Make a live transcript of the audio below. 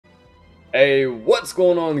Hey, what's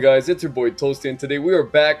going on, guys? It's your boy Toasty, and today we are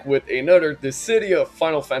back with another Dissidia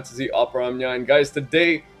Final Fantasy Opera Omnia. And guys,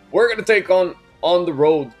 today we're gonna take on the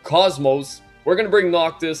road Cosmos. We're gonna bring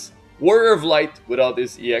Noctis, Warrior of Light without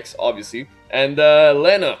his EX, obviously, and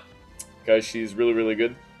Lenna, because she's really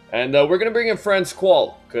good. And we're gonna bring in friend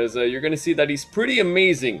Squall, because you're gonna see that he's pretty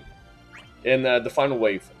amazing in the final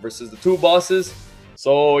wave versus the two bosses.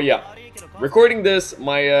 So yeah, recording this,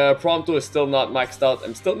 my Prompto is still not maxed out.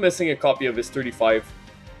 I'm still missing a copy of his 35.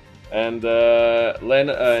 And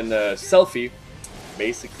Lenna and Selfie,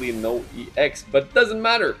 basically no EX, but doesn't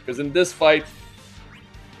matter because in this fight,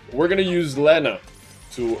 we're gonna use Lenna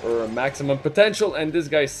to her maximum potential, and this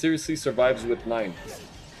guy seriously survives with 9.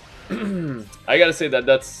 I gotta say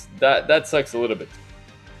that sucks a little bit.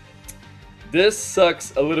 This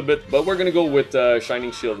sucks a little bit, but we're gonna go with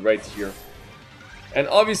Shining Shield right here. And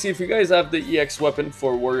obviously, if you guys have the EX weapon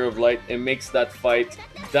for Warrior of Light, it makes that fight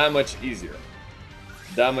that much easier.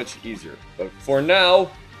 That much easier. But for now,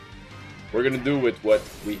 we're gonna do with what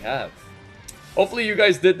we have. Hopefully you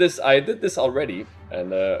guys did this. I did this already,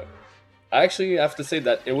 and I actually have to say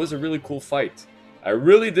that it was a really cool fight. I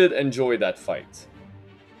really did enjoy that fight.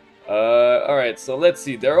 Alright, so let's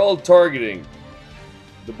see. They're all targeting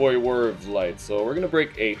the boy Warrior of Light, so we're gonna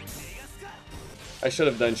break 8. I should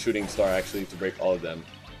have done Shooting Star actually to break all of them.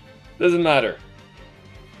 Doesn't matter.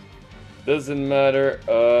 Doesn't matter.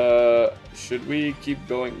 Should we keep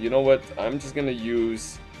going? You know what? I'm just gonna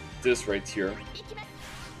use this right here.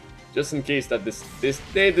 Just in case that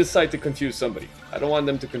they decide to confuse somebody. I don't want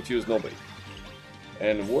them to confuse nobody.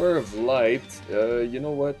 And Warrior of Light, you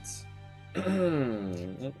know what?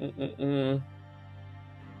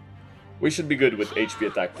 We should be good with HP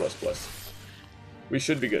attack plus. We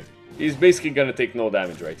should be good. He's basically gonna take no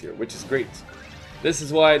damage right here, which is great. This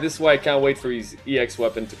is why I can't wait for his EX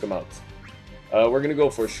weapon to come out. We're gonna go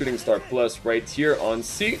for Shooting Star Plus right here on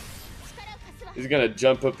C. He's gonna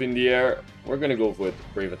jump up in the air. We're gonna go with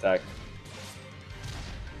Brave Attack.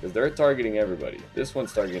 Because they're targeting everybody. This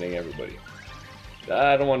one's targeting everybody.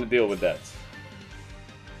 I don't want to deal with that.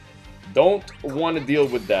 Don't want to deal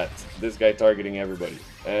with that. This guy targeting everybody.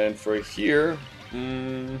 And for here,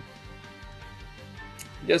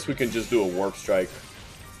 guess we can just do a Warp Strike.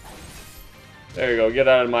 There you go, get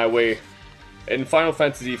out of my way. In Final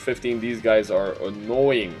Fantasy 15, these guys are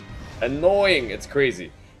annoying. Annoying, it's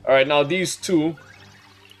crazy. Alright, now these two,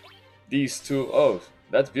 oh,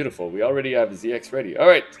 that's beautiful. We already have ZX ready.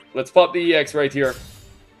 Alright, let's pop the EX right here.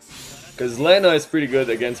 Because Lenna is pretty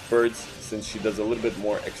good against birds, since she does a little bit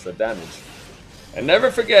more extra damage. And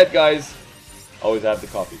never forget, guys, always have the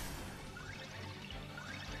coffee.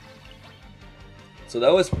 So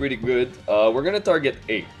that was pretty good. We're going to target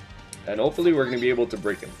A. And hopefully we're going to be able to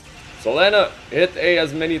break him. So Lenna, hit A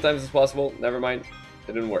as many times as possible. Never mind.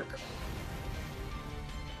 It didn't work.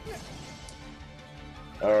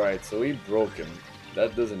 Alright, so he broke him.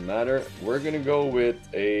 That doesn't matter. We're going to go with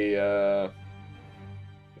a...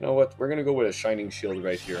 you know what? We're going to go with a Shining Shield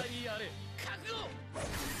right here.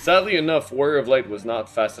 Sadly enough, Warrior of Light was not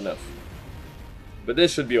fast enough. But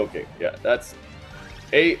this should be okay. Yeah, that's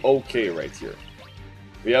A-okay right here.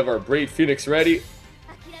 We have our Brave Phoenix ready.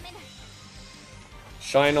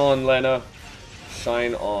 Shine on, Lenna.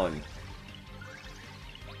 Shine on.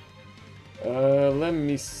 Let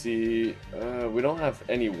me see. We don't have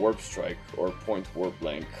any Warp Strike or Point Warp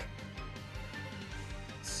Blank.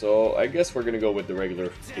 So I guess we're gonna go with the regular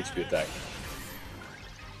HP attack.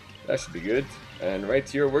 That should be good. And right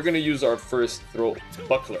here, we're gonna use our first throw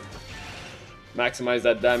Buckler. Maximize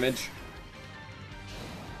that damage.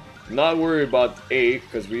 Not worry about A,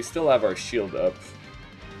 because we still have our shield up.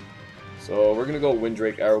 So we're gonna go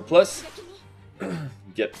Windrake Arrow Plus.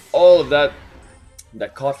 Get all of that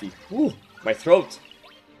coffee. Ooh, my throat.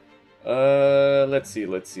 Let's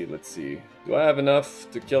see. Do I have enough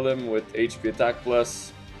to kill him with HP Attack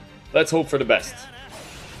Plus? Let's hope for the best.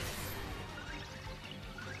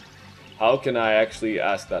 How can I actually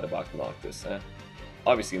ask that about Noctis?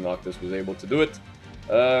 Obviously Noctis was able to do it.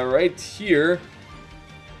 Right here,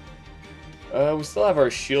 we still have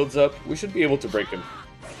our shields up. We should be able to break him.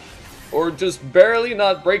 Or just barely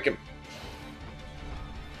not break him.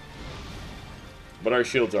 But our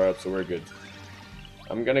shields are up, so we're good.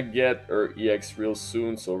 I'm gonna get our EX real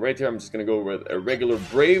soon. So right here, I'm just gonna go with a regular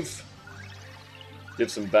Brave.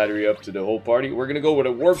 Give some battery up to the whole party. We're gonna go with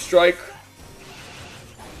a Warp Strike.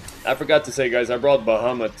 I forgot to say, guys, I brought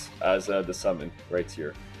Bahamut as the summon right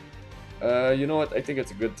here. You know what? I think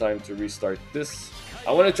it's a good time to restart this.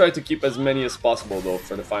 I want to try to keep as many as possible, though,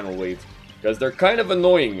 for the final wave. Because they're kind of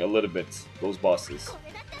annoying a little bit, those bosses.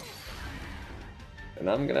 And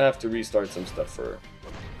I'm gonna have to restart some stuff for her.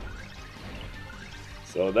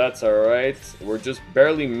 So that's alright. We're just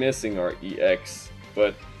barely missing our EX,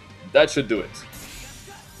 but that should do it.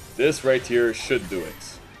 This right here should do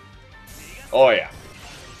it. Oh yeah.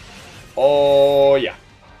 Oh yeah.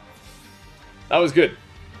 That was good.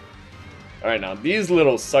 Alright, now these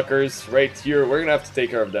little suckers right here, we're gonna have to take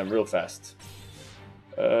care of them real fast.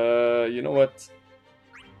 You know what?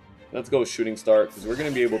 Let's go Shooting Star, because we're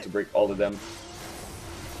gonna be able to break all of them.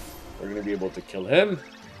 We're gonna be able to kill him.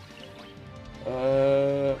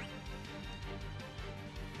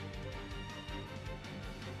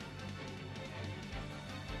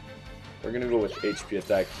 We're gonna go with HP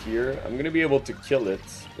attack here. I'm gonna be able to kill it.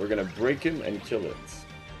 We're gonna break him and kill it.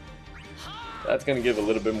 That's gonna give a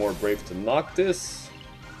little bit more brave to Noctis.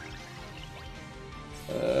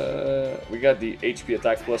 We got the HP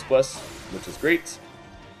attack plus plus, which is great.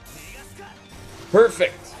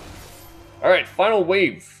 Perfect. Alright, final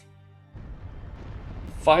wave.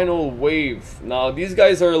 Final wave. Now, these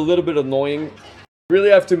guys are a little bit annoying. You really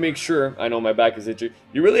have to make sure, I know my back is itchy,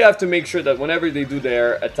 you really have to make sure that whenever they do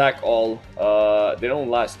their attack all, they don't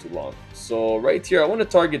last too long. So right here, I want to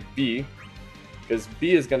target B, because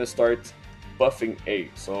B is going to start buffing A.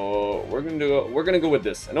 So we're gonna go with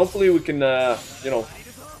this, and hopefully we can, you know,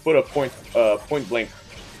 put a point blank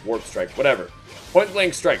warp strike, whatever, point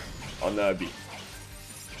blank strike on B.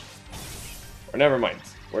 Or never mind,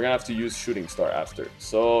 we're gonna have to use Shooting Star after.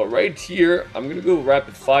 So right here, I'm gonna go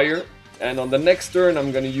Rapid Fire, and on the next turn,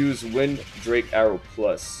 I'm gonna use Wind Drake Arrow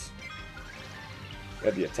Plus.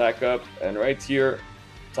 Get the attack up, and right here,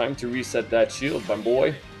 time to reset that shield, my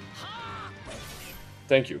boy.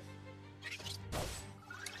 Thank you.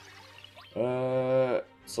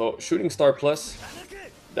 So Shooting Star Plus,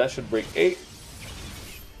 that should break 8.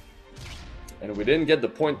 And we didn't get the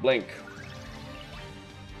point blank.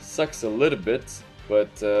 Sucks a little bit, but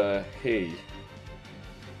hey.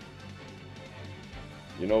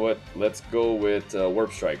 You know what? Let's go with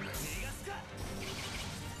Warp Strike.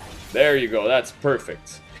 There you go, that's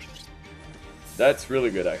perfect. That's really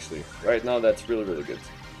good actually. Right now that's really, really good.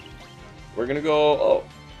 We're gonna go, oh,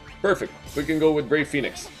 perfect. We can go with Brave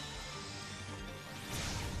Phoenix.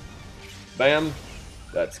 Bam.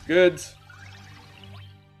 That's good.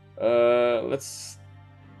 Let's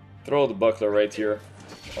throw the buckler right here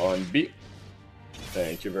on B.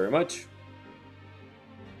 Thank you very much.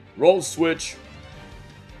 Roll switch.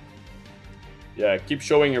 Yeah, keep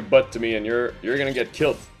showing your butt to me and you're gonna get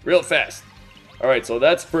killed real fast. Alright, so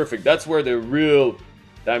that's perfect. That's where the real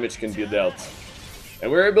damage can be dealt. And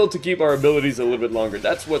we're able to keep our abilities a little bit longer.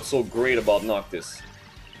 That's what's so great about Noctis.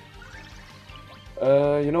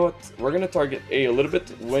 You know what? We're gonna target A a little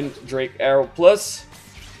bit. Wind Drake Arrow Plus.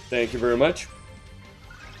 Thank you very much.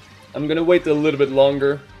 I'm gonna wait a little bit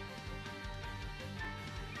longer.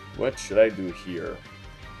 What should I do here?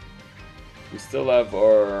 We still have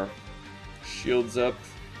our shields up.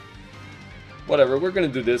 Whatever, we're gonna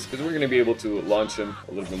do this because we're gonna be able to launch him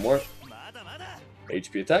a little bit more.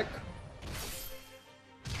 HP attack.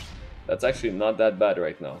 That's actually not that bad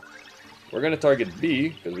right now. We're gonna target B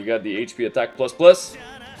because we got the HP attack plus plus.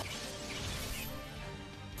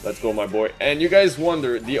 Let's go, my boy. And you guys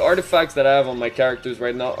wonder, the artifacts that I have on my characters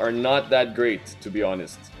right now are not that great, to be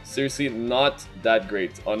honest. Seriously, not that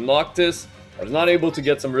great. On Noctis, I was not able to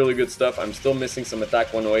get some really good stuff. I'm still missing some attack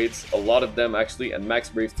 108s, a lot of them actually, and max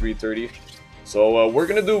brave 330. So we're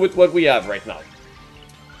gonna do with what we have right now.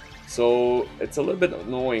 So it's a little bit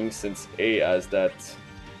annoying since A has that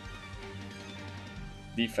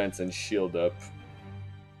defense and shield up,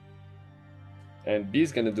 and B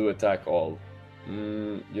is gonna do attack all.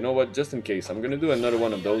 You know what? Just in case, I'm gonna do another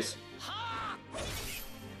one of those.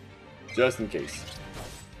 Just in case.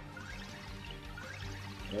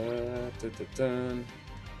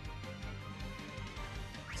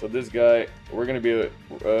 So this guy, we're gonna be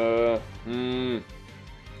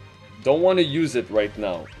don't want to use it right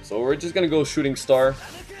now, so we're just gonna go Shooting Star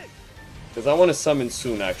because I want to summon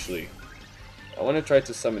soon. Actually, I want to try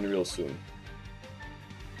to summon real soon.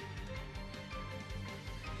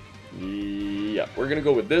 Yeah, we're gonna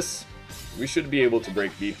go with this. We should be able to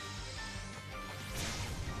break B.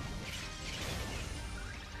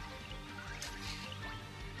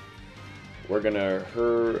 We're gonna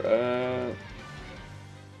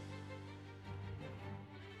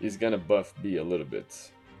he's gonna buff B a little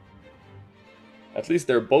bit. At least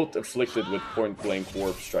they're both afflicted with point blank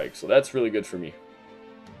warp strike, so that's really good for me.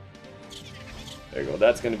 There you go,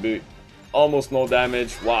 that's gonna be almost no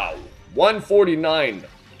damage. Wow, 149.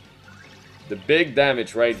 The big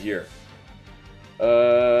damage right here.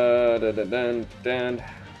 I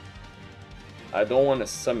don't want to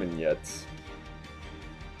summon yet.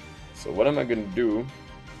 So what am I gonna do?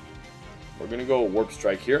 we're gonna go Warp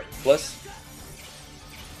Strike here. Plus.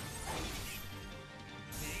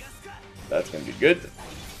 That's gonna be good.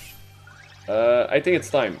 I think it's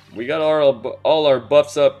time. We got all our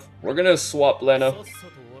buffs up. We're gonna swap Lenna.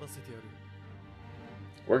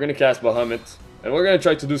 We're gonna cast Bahamut. And we're gonna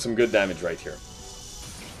try to do some good damage right here.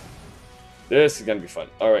 This is gonna be fun.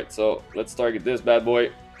 Alright, so let's target this bad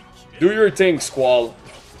boy. Do your thing, Squall.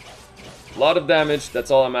 A lot of damage, that's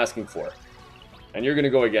all I'm asking for. And you're gonna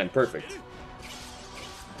go again, perfect.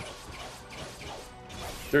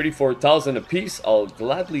 34,000 apiece, I'll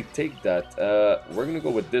gladly take that. We're gonna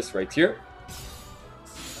go with this right here.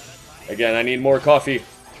 Again, I need more coffee.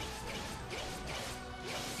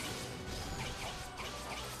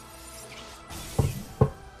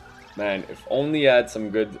 Man, if only I had some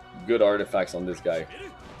good artifacts on this guy.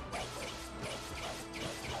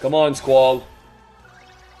 Come on, Squall.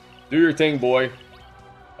 Do your thing, boy.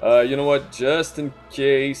 You know what? Just in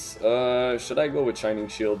case, should I go with Shining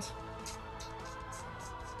Shield?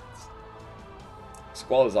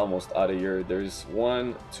 Squall is almost out of here. There's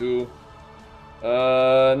 1, 2.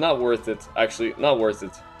 Not worth it. Actually, not worth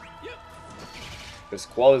it. Because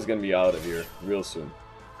Squall is gonna be out of here real soon.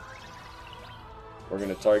 We're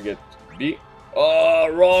gonna target B. Oh,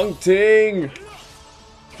 wrong thing!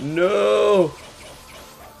 No!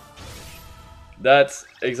 That's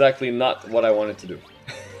exactly not what I wanted to do.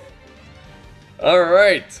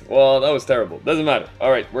 Alright, well, that was terrible. Doesn't matter.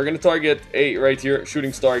 Alright, we're gonna target A right here.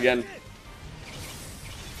 Shooting Star again.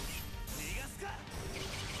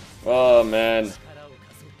 Oh, man.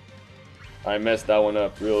 I messed that one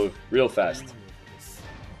up real fast.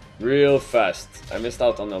 Real fast. I missed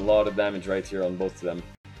out on a lot of damage right here on both of them.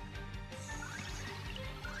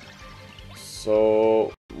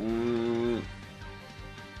 So,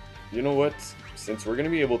 you know what? Since we're gonna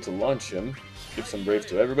be able to launch him, give some brave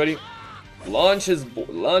to everybody. Launch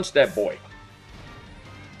that boy.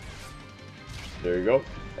 There you go.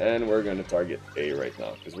 And we're gonna target A right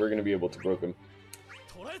now because we're gonna be able to broke him.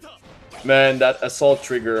 Man, that assault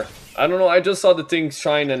trigger. I don't know. I just saw the thing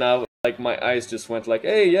shine and out. Like my eyes just went like,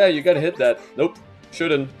 hey, yeah, you gotta hit that. Nope,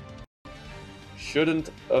 shouldn't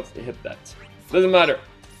have hit that. Doesn't matter.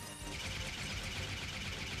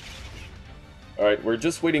 Alright, we're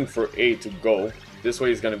just waiting for A to go. This way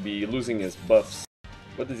he's gonna be losing his buffs.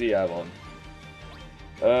 What does he have on?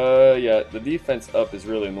 Yeah, the defense up is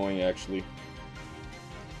really annoying actually.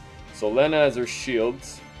 So Lenna has her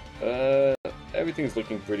shields. Everything's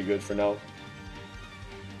looking pretty good for now.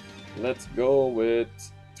 Let's go with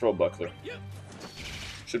Throw Buckler.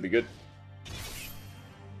 Should be good.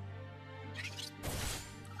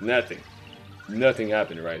 Nothing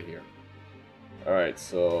happened right here. Alright,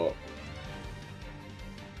 so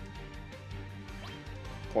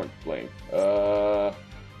point blank.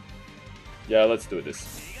 Yeah, let's do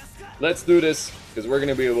this. Let's do this, because we're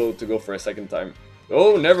gonna be able to go for a second time.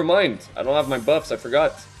 Oh, never mind. I don't have my buffs, I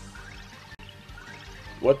forgot.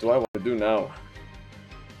 What do I want to do now?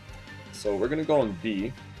 So we're gonna go on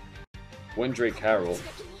B. Windrake Arrow.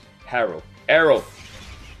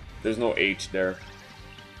 There's no H there.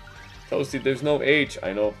 Toasty, there's no H,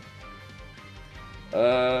 I know.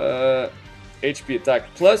 HP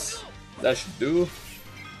attack plus. That should do.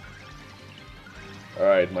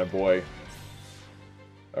 Alright, my boy.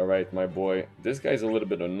 This guy's a little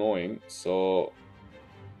bit annoying, so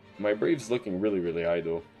my Brave's looking really high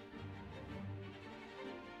though.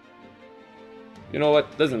 You know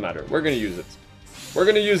what? Doesn't matter. We're gonna use it. We're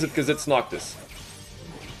gonna use it because it's Noctis.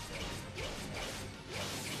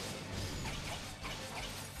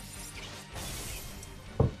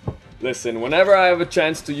 Listen, whenever I have a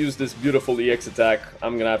chance to use this beautiful EX attack,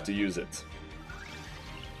 I'm gonna have to use it.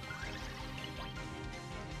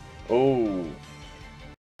 Oh.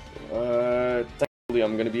 Thankfully,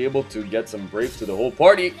 I'm gonna be able to get some Brave to the whole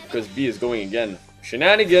party, because B is going again.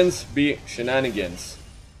 Shenanigans, B, shenanigans.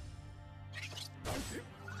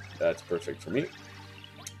 That's perfect for me.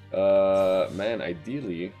 Man,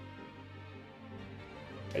 ideally.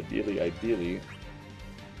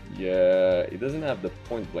 Yeah, he doesn't have the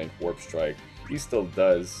point blank warp strike. He still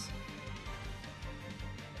does.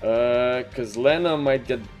 Cause Lenna might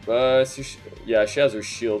get. Yeah, she has her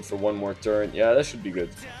shield for one more turn. Yeah, that should be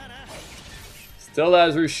good. Still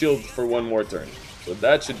has her shield for one more turn, so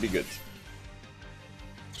that should be good.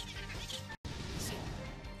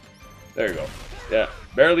 There you go. Yeah,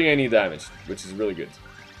 barely any damage, which is really good.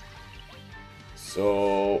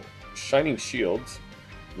 So, Shining Shield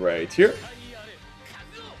right here.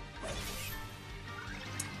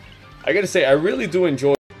 I gotta say, I really do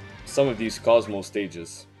enjoy some of these Cosmo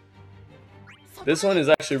stages. This one is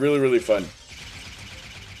actually really fun.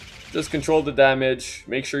 Just control the damage,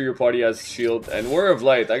 make sure your party has shield, and Warrior of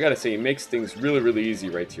Light, I gotta say, makes things really, really easy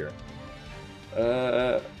right here.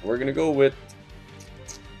 We're gonna go with...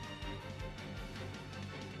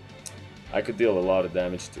 I could deal a lot of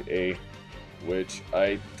damage to A, which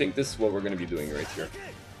I think this is what we're gonna be doing right here.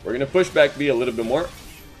 We're gonna push back B a little bit more.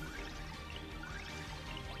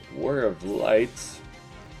 Warrior of Light.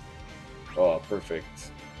 Oh,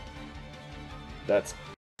 perfect. That's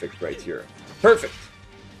perfect right here. Perfect!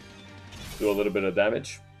 Do a little bit of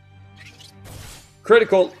damage.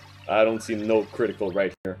 Critical! I don't see no critical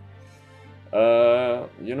right here.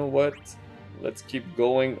 You know what? Let's keep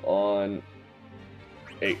going on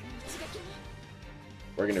 8.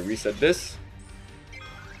 We're gonna reset this.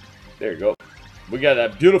 There you go. We got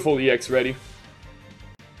that beautiful EX ready.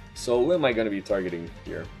 So who am I gonna be targeting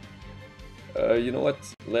here? You know what?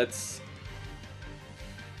 Let's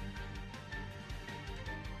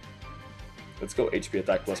go HP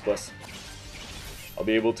attack plus. I'll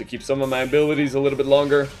be able to keep some of my abilities a little bit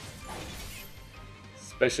longer.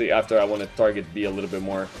 Especially after I want to target B a little bit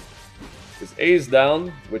more. Because A is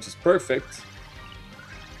down, which is perfect.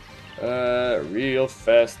 Real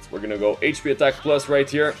fast. We're gonna go HP attack plus right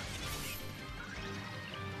here.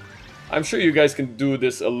 I'm sure you guys can do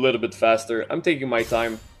this a little bit faster. I'm taking my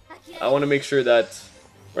time. I want to make sure that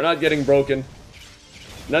we're not getting broken.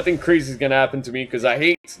 Nothing crazy is gonna happen to me because I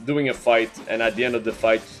hate doing a fight and at the end of the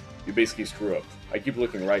fight you basically screw up. I keep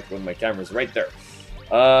looking right when my camera's right there.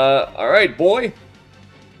 Alright, boy.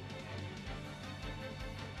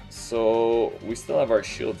 So we still have our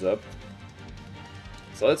shields up.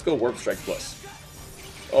 So let's go Warp Strike Plus.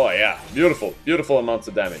 Oh yeah, beautiful, beautiful amounts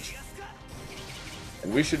of damage.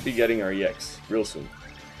 And we should be getting our EX real soon.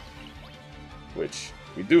 Which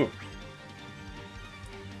we do.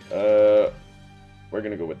 We're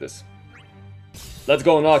gonna go with this. Let's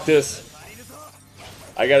go Noctis.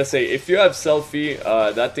 I gotta say, if you have Selfie,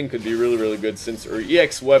 that thing could be really, really good since your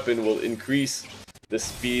EX weapon will increase the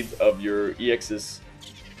speed of your EX's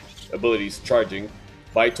abilities charging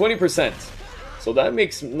by 20%. So that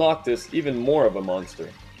makes Noctis even more of a monster.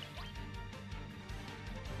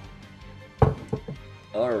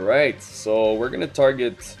 Alright, so we're gonna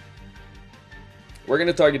target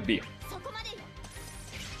B.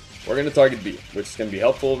 We're gonna target B, which is gonna be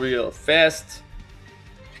helpful real fast.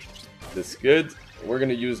 This is good. We're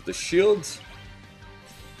gonna use the shields.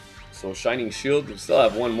 So Shining Shield, we still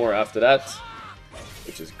have one more after that,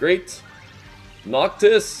 which is great.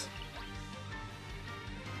 Noctis.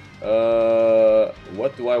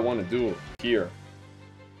 What do I want to do here?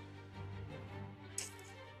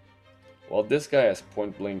 Well, this guy has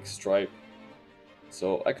point blank stripe,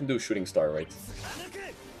 so I can do Shooting Star, right?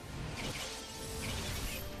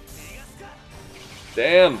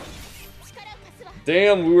 Damn!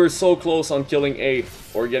 Damn, we were so close on killing A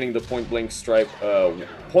or getting the point blank stripe.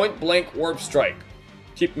 Point blank warp strike.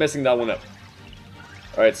 Keep messing that one up.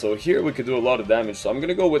 Alright, so here we could do a lot of damage. So I'm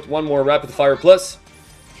gonna go with one more Rapid Fire Plus.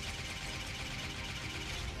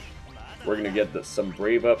 We're gonna get some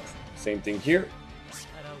Brave up. Same thing here.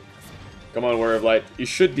 Come on, Warrior of Light. He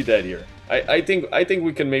should be dead here. I think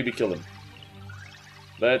we can maybe kill him.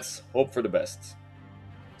 Let's hope for the best.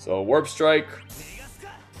 So Warp Strike.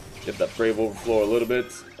 Get that Brave Overflow a little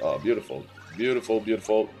bit. Oh, beautiful. Beautiful,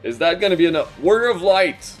 beautiful. Is that gonna be enough? Warrior of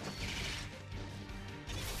Light!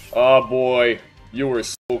 Oh boy, you were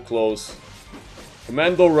so close.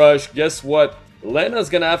 Commando Rush, guess what? Lenna's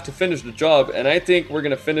gonna have to finish the job, and I think we're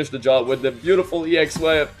gonna finish the job with the beautiful EX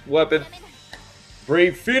weapon.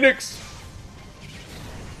 Brave Phoenix!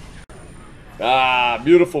 Ah,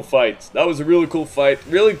 beautiful fight. That was a really cool fight.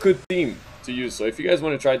 Really good team to use. So if you guys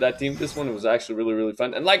want to try that team, this one was actually really, really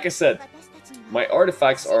fun. And like I said, my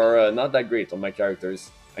artifacts are not that great on my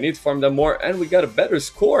characters. I need to farm them more, and we got a better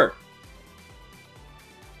score.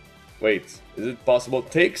 Wait, is it possible?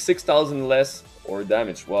 Take 6,000 less or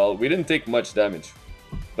damage. Well, we didn't take much damage.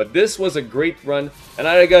 But this was a great run. And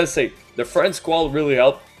I gotta say, the friend Squall really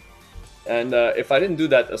helped. And if I didn't do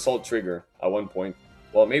that assault trigger at one point,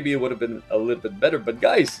 well, maybe it would have been a little bit better. But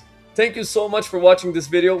guys, thank you so much for watching this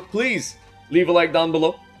video. Please leave a like down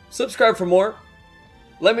below. Subscribe for more.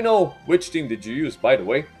 Let me know which team did you use, by the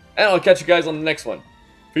way. And I'll catch you guys on the next one.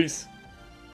 Peace.